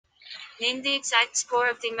Name the exact score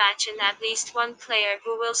of the match and at least one player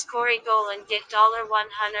who will score a goal and get $100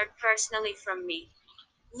 personally from me.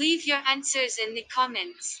 Leave your answers in the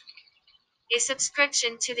comments. A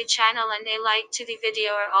subscription to the channel and a like to the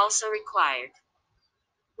video are also required.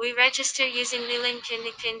 We register using the link in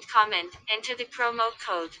the pinned comment, enter the promo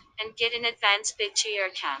code, and get an advance bid to your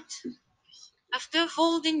account. After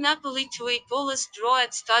holding Napoli to a goalless draw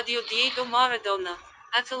at Stadio Diego Maradona,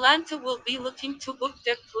 Atalanta will be looking to book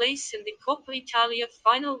their place in the Coppa Italia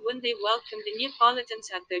final when they welcome the Neapolitans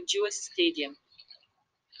at their Jewish stadium.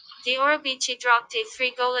 The Orobici dropped a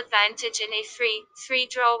 3-goal advantage in a 3-3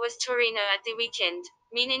 draw with Torino at the weekend,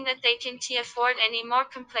 meaning that they can't afford any more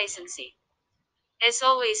complacency. As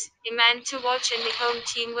always, a man to watch in the home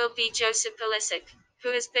team will be Josip Ilicic,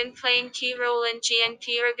 who has been playing key role in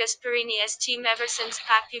Gianpiero Gasparini's team ever since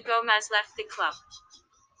Papu Gomez left the club.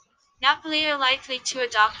 Napoli are likely to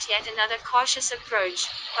adopt yet another cautious approach,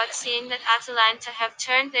 but seeing that Atalanta have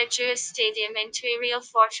turned their Jewish stadium into a real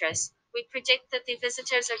fortress, we predict that the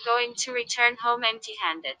visitors are going to return home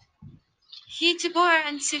empty-handed. Hitagora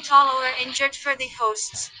and Sutalo are injured for the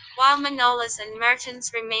hosts, while Manolas and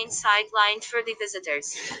Mertens remain sidelined for the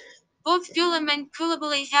visitors. Both Gulam and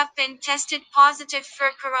Koulibaly have been tested positive for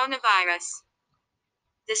coronavirus.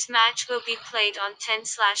 This match will be played on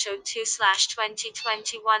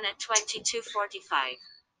 10/02/2021 at 22:45.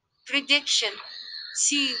 Prediction: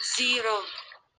 C0.